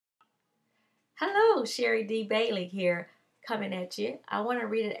Hello, Sherry D. Bailey here, coming at you. I want to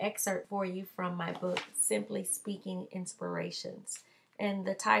read an excerpt for you from my book, Simply Speaking Inspirations. And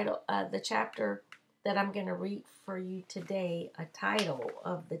the chapter that I'm going to read for you today, a title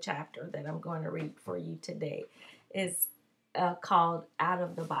of the chapter that I'm going to read for you today is called Out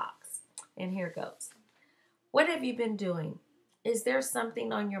of the Box. And here goes. What have you been doing? Is there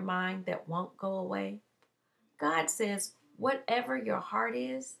something on your mind that won't go away? God says, whatever your heart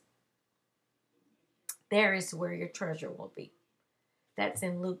is, there is where your treasure will be. That's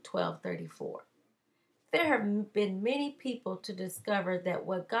in Luke 12:34. There have been many people to discover that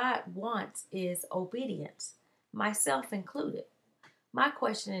what God wants is obedience, myself included. My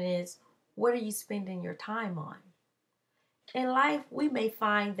question is, what are you spending your time on? In life, we may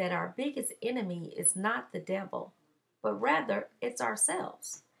find that our biggest enemy is not the devil, but rather it's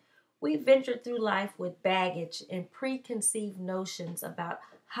ourselves. We venture through life with baggage and preconceived notions about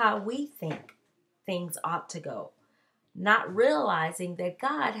how we think things ought to go, not realizing that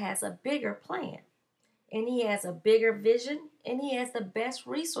God has a bigger plan and He has a bigger vision and He has the best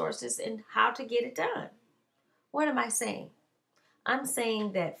resources in how to get it done. What am I saying? I'm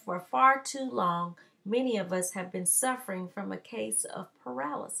saying that for far too long, many of us have been suffering from a case of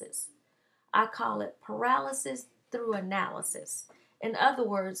paralysis. I call it paralysis through analysis. In other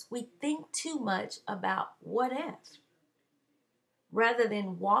words, we think too much about what if, rather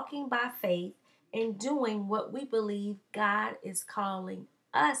than walking by faith and doing what we believe God is calling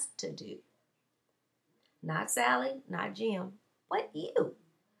us to do. Not Sally, not Jim, but you.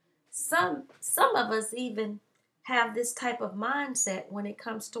 Some of us even have this type of mindset when it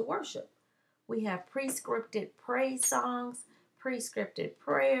comes to worship. We have prescripted praise songs, prescripted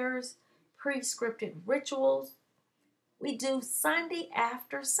prayers, prescripted rituals. We do Sunday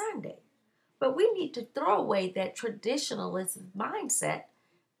after Sunday. But we need to throw away that traditionalist mindset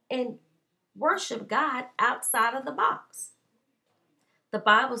and worship God outside of the box. The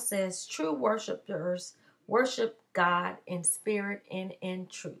Bible says true worshipers worship God in spirit and in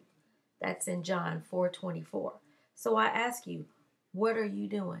truth. That's in John 4:24. So I ask you, what are you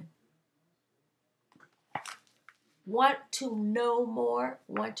doing? Want to know more?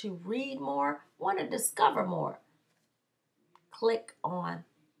 Want to read more? Want to discover more? Click on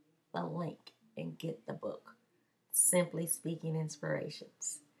the link and get the book, Simply Speaking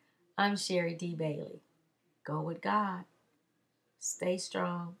Inspirations. I'm Sherry D. Bailey. Go with God. Stay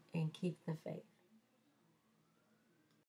strong and keep the faith.